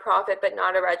registered nonprofit but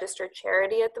not a registered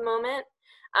charity at the moment.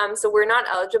 So we're not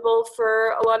eligible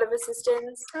for a lot of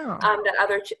assistance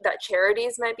that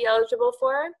charities might be eligible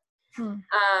for.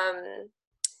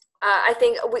 I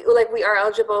think we are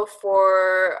eligible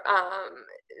for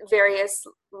various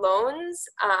loans,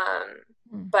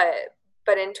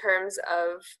 but in terms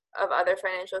of other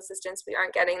financial assistance, we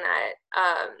aren't getting that.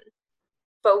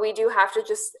 But we do have to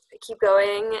just keep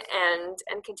going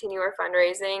and continue our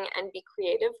fundraising and be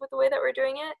creative with the way that we're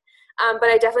doing it. But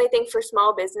I definitely think for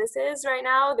small businesses right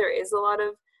now, there is a lot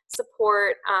of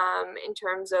support in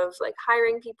terms of like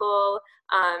hiring people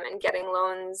and getting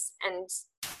loans. And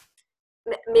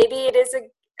maybe it is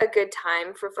a good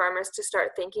time for farmers to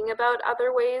start thinking about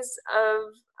other ways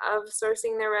of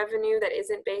sourcing their revenue that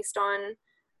isn't based on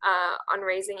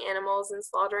raising animals and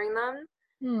slaughtering them.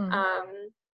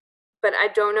 But I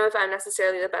don't know if I'm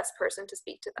necessarily the best person to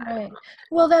speak to that. Right.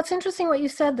 Well, that's interesting what you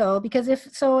said, though, because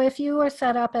if you were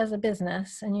set up as a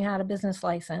business and you had a business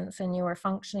license and you were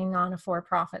functioning on a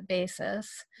for-profit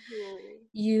basis,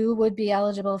 you would be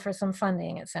eligible for some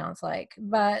funding, it sounds like.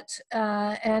 But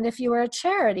and if you were a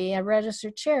charity, a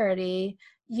registered charity,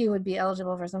 you would be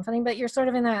eligible for some funding. But you're sort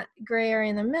of in that gray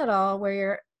area in the middle where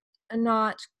you're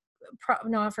not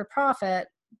for profit,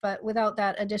 but without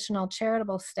that additional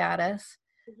charitable status.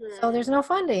 So there's no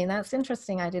funding. That's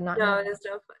interesting. I did not know. No, there's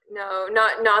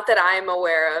not that I'm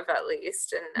aware of, at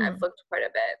least, and I've looked quite a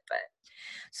bit. But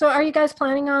so, are you guys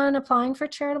planning on applying for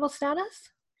charitable status?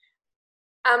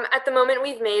 At the moment,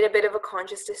 we've made a bit of a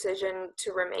conscious decision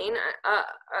to remain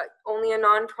only a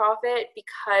nonprofit,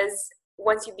 because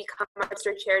once you become a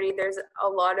registered charity, there's a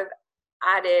lot of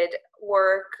added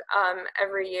work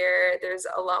every year. There's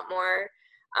a lot more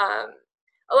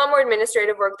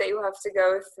administrative work that you have to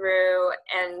go through,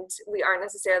 and we aren't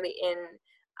necessarily in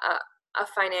a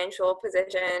financial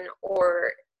position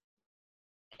or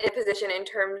in a position in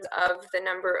terms of the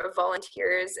number of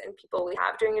volunteers and people we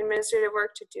have doing administrative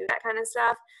work to do that kind of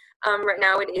stuff. Right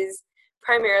now it is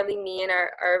primarily me and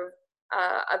our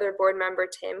other board member,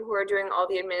 Tim, who are doing all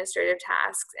the administrative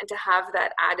tasks, and to have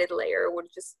that added layer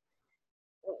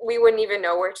we wouldn't even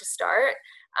know where to start.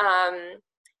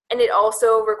 And it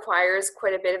also requires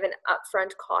quite a bit of an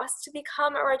upfront cost to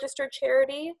become a registered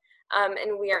charity,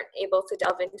 and we aren't able to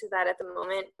delve into that at the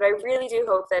moment. But I really do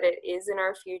hope that it is in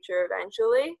our future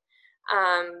eventually.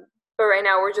 But right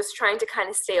now we're just trying to kind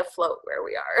of stay afloat where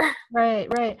we are.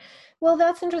 Right. Well,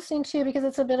 that's interesting too, because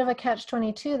it's a bit of a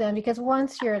catch-22 then, because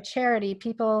once you're a charity,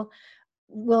 people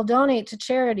will donate to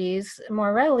charities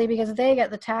more readily because they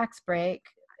get the tax break.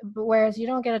 Whereas you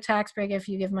don't get a tax break if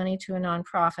you give money to a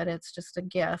nonprofit. It's just a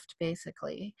gift,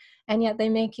 basically. And yet they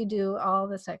make you do all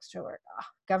this extra work. Oh,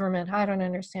 government, I don't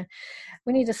understand.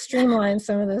 We need to streamline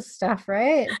some of this stuff,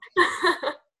 right?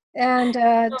 And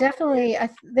definitely,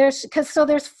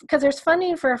 there's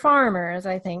funding for farmers,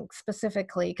 I think,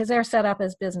 specifically, because they're set up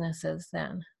as businesses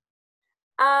then.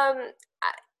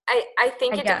 I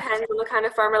think it depends on the kind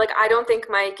of farmer. Like, I don't think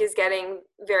Mike is getting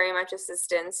very much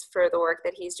assistance for the work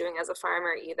that he's doing as a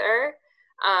farmer either.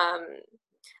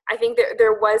 I think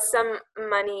there was some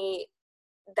money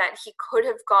that he could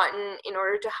have gotten in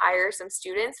order to hire some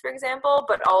students, for example,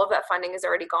 but all of that funding is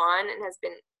already gone and has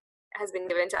been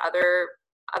given to other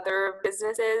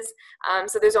businesses.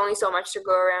 So there's only so much to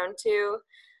go around to.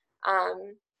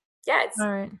 Yeah,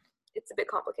 All right. it's a bit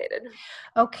complicated.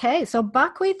 Okay, so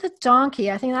Buckwheat the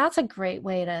Donkey, I think that's a great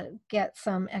way to get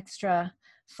some extra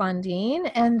funding.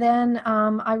 And then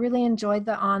I really enjoyed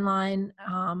the online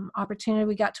opportunity.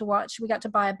 We got to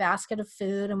buy a basket of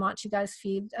food and watch you guys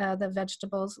feed the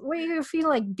vegetables. Where you feed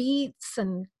like beets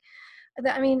and,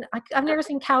 I've never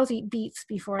seen cows eat beets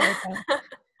before like that.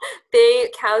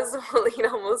 Cows will eat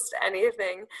almost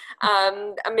anything.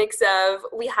 A mix of,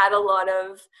 we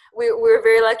were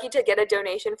very lucky to get a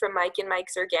donation from Mike and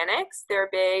Mike's Organics. They're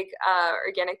a big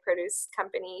organic produce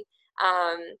company.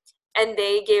 And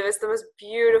they gave us the most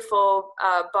beautiful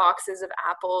boxes of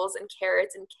apples and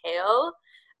carrots and kale.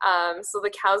 So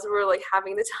the cows were like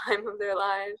having the time of their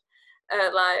lives.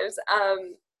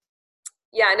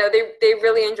 Yeah, no, they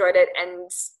really enjoyed it,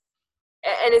 and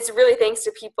it's really thanks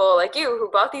to people like you who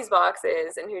bought these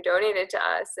boxes and who donated to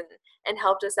us and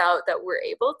helped us out that we're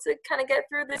able to kind of get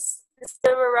through this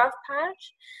bit of a rough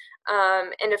patch.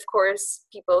 And of course,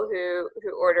 people who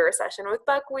order a session with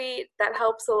Buckwheat, that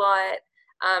helps a lot.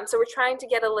 So we're trying to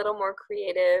get a little more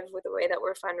creative with the way that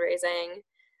we're fundraising.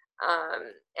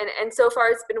 And so far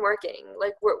it's been working.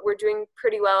 Like we're doing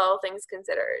pretty well, all things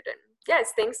considered. And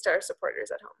yes, thanks to our supporters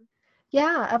at home.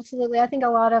 Yeah, absolutely. I think a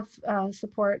lot of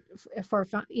support for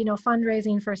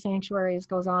fundraising for sanctuaries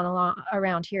goes on a lot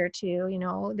around here too.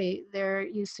 There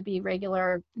used to be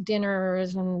regular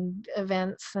dinners and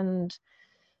events and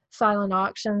silent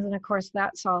auctions, and of course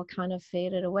that's all kind of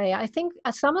faded away. I think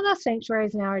some of the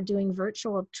sanctuaries now are doing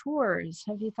virtual tours.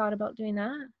 Have you thought about doing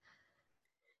that?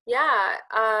 Yeah.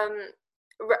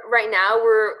 Right now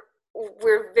we're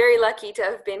very lucky to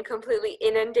have been completely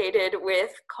inundated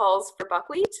with calls for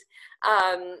Buckwheat.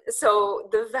 So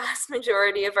the vast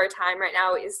majority of our time right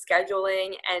now is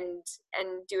scheduling and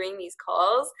doing these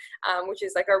calls, which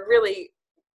is like a really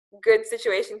good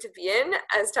situation to be in,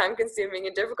 as time consuming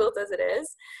and difficult as it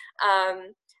is.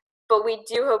 But we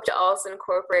do hope to also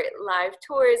incorporate live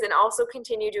tours and also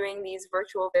continue doing these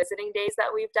virtual visiting days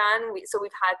that we've done. So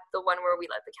we've had the one where we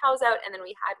let the cows out, and then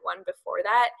we had one before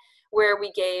that where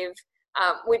we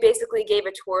basically gave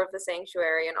a tour of the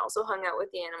sanctuary and also hung out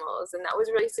with the animals, and that was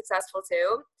really successful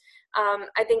too.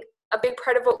 I think a big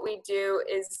part of what we do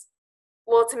is,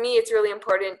 well, to me, it's really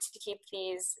important to keep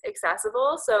these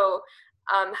accessible. So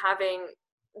having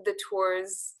the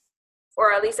tours,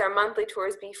 or at least our monthly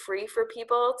tours, be free for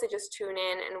people to just tune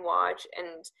in and watch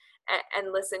and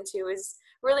listen to is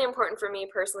really important for me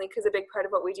personally, because a big part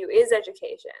of what we do is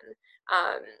education.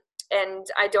 And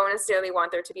I don't necessarily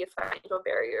want there to be a financial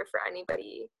barrier for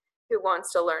anybody who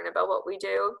wants to learn about what we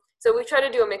do. So we try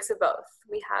to do a mix of both.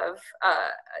 We have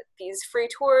these free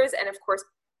tours, and of course,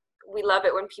 we love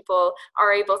it when people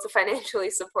are able to financially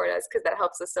support us, because that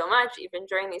helps us so much, even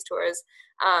during these tours.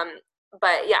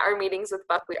 But yeah, our meetings with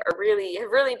Buckwheat have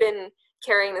really been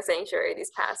carrying the sanctuary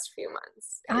these past few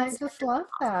months. I just love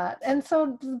that. And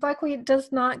so Buckwheat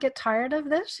does not get tired of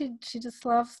this. She just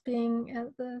loves being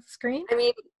at the screen. I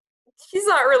mean, she's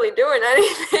not really doing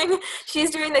anything.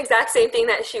 She's doing the exact same thing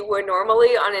that she would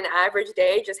normally on an average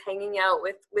day, just hanging out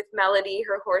with Melody,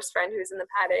 her horse friend who's in the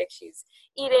paddock. She's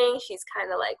eating, she's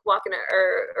kind of like walking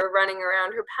or running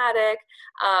around her paddock.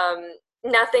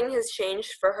 Nothing has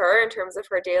changed for her in terms of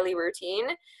her daily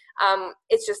routine.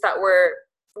 It's just that we're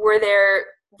there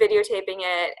videotaping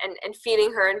it and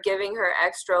feeding her and giving her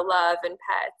extra love and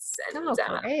pets. And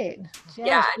great.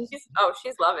 Yeah,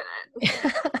 she's loving it.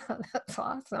 That's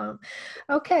awesome.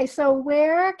 Okay, so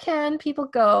where can people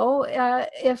go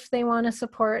if they want to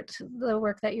support the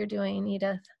work that you're doing,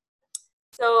 Edith?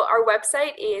 So our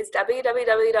website is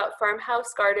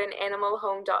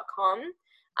www.farmhousegardenanimalhome.com.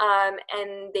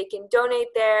 And they can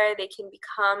donate there. They can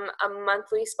become a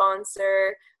monthly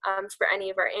sponsor for any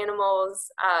of our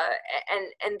animals,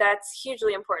 and that's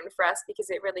hugely important for us, because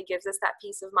it really gives us that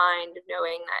peace of mind of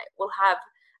knowing that we'll have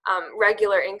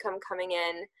regular income coming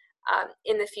in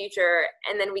the future,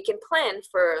 and then we can plan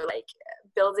for like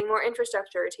building more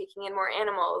infrastructure, taking in more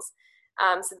animals.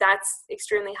 So that's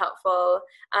extremely helpful.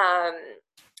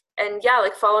 And yeah,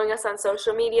 like following us on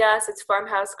social media. So it's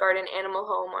Farmhouse Garden Animal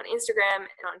Home on Instagram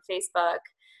and on Facebook.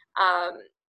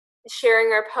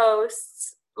 Sharing our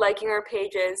posts, liking our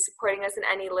pages, supporting us in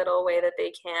any little way that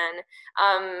they can.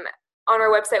 On our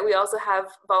website, we also have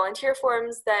volunteer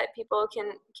forms that people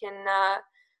can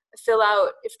fill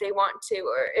out if they want to,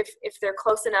 or if they're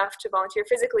close enough to volunteer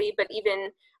physically. But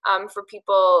even for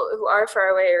people who are far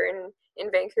away or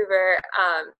in Vancouver,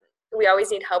 we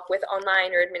always need help with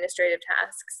online or administrative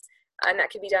tasks, and that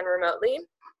can be done remotely.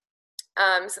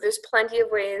 So there's plenty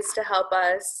of ways to help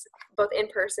us, both in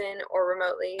person or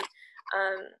remotely.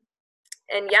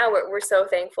 And yeah, we're so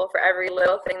thankful for every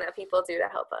little thing that people do to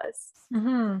help us.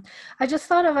 Mm-hmm. I just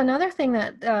thought of another thing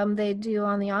that they do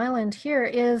on the island here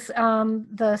is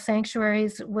the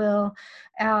sanctuaries will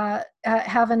have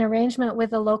an arrangement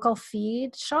with the local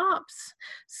feed shops.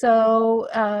 So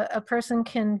a person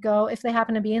can go, if they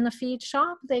happen to be in the feed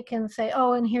shop, they can say,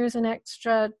 oh, and here's an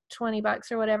extra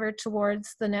 $20 or whatever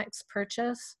towards the next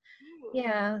purchase.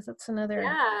 Yeah, that's another.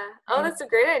 Yeah. Oh, that's a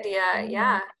great idea.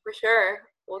 Yeah, for sure.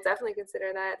 We'll definitely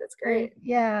consider that. That's great.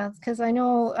 Yeah, because I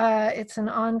know it's an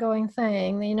ongoing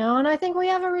thing, and I think we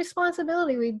have a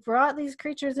responsibility. We brought these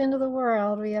creatures into the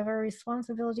world. We have a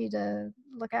responsibility to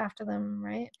look after them,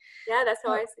 right? Yeah, that's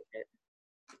how I see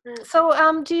it.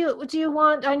 So, do you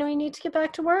want? I know you need to get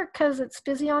back to work because it's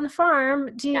busy on the farm.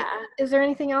 Is there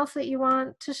anything else that you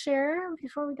want to share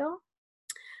before we go?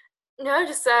 No,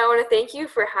 just I want to thank you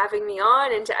for having me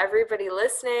on, and to everybody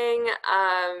listening.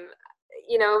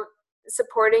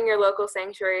 Supporting your local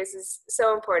sanctuaries is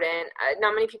so important.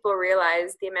 Not many people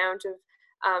realize the amount of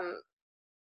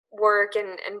work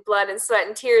and blood and sweat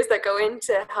and tears that go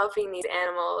into helping these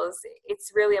animals.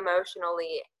 It's really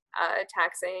emotionally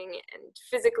taxing, and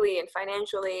physically and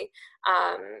financially.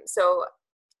 So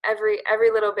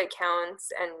every little bit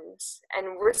counts,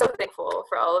 and we're so thankful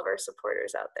for all of our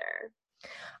supporters out there.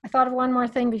 I thought of one more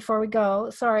thing before we go.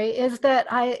 Sorry, is that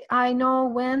I know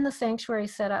when the sanctuary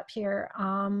set up here,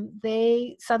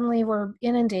 they suddenly were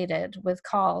inundated with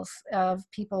calls of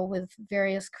people with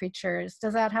various creatures.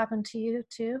 Does that happen to you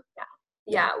too?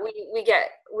 Yeah. We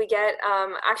get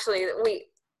actually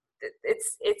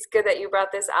it's good that you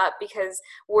brought this up, because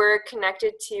we're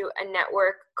connected to a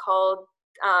network called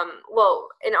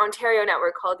an Ontario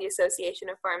network called the Association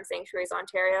of Farm Sanctuaries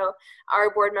Ontario.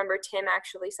 Our board member Tim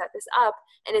actually set this up,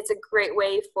 and it's a great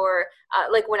way for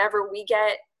whenever we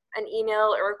get an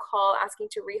email or a call asking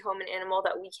to rehome an animal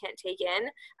that we can't take in,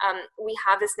 we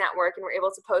have this network, and we're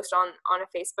able to post on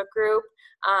a Facebook group,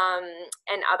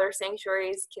 and other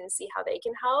sanctuaries can see how they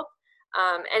can help.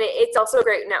 And it's also a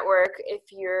great network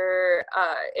if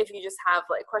you just have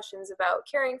questions about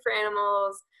caring for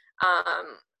animals,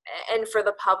 and for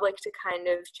the public to kind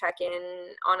of check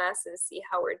in on us and see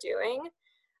how we're doing.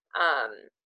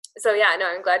 So yeah, no,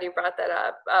 I'm glad you brought that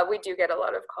up. We do get a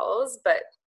lot of calls, but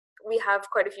we have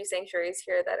quite a few sanctuaries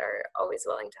here that are always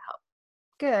willing to help.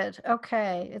 Good.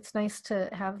 Okay. It's nice to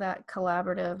have that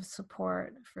collaborative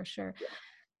support for sure. Yeah.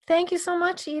 Thank you so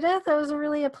much, Edith. It was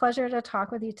really a pleasure to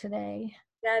talk with you today.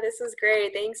 Yeah, this was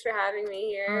great. Thanks for having me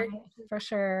here. Right, for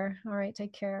sure. All right,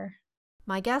 take care.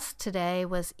 My guest today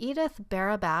was Edith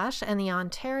Barabash and the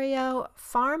Ontario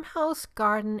Farmhouse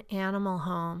Garden Animal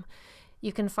Home.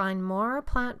 You can find more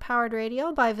Plant Powered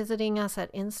Radio by visiting us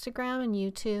at Instagram and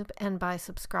YouTube, and by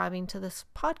subscribing to this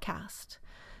podcast.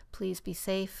 Please be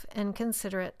safe and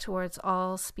considerate towards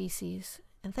all species.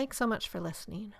 And thanks so much for listening.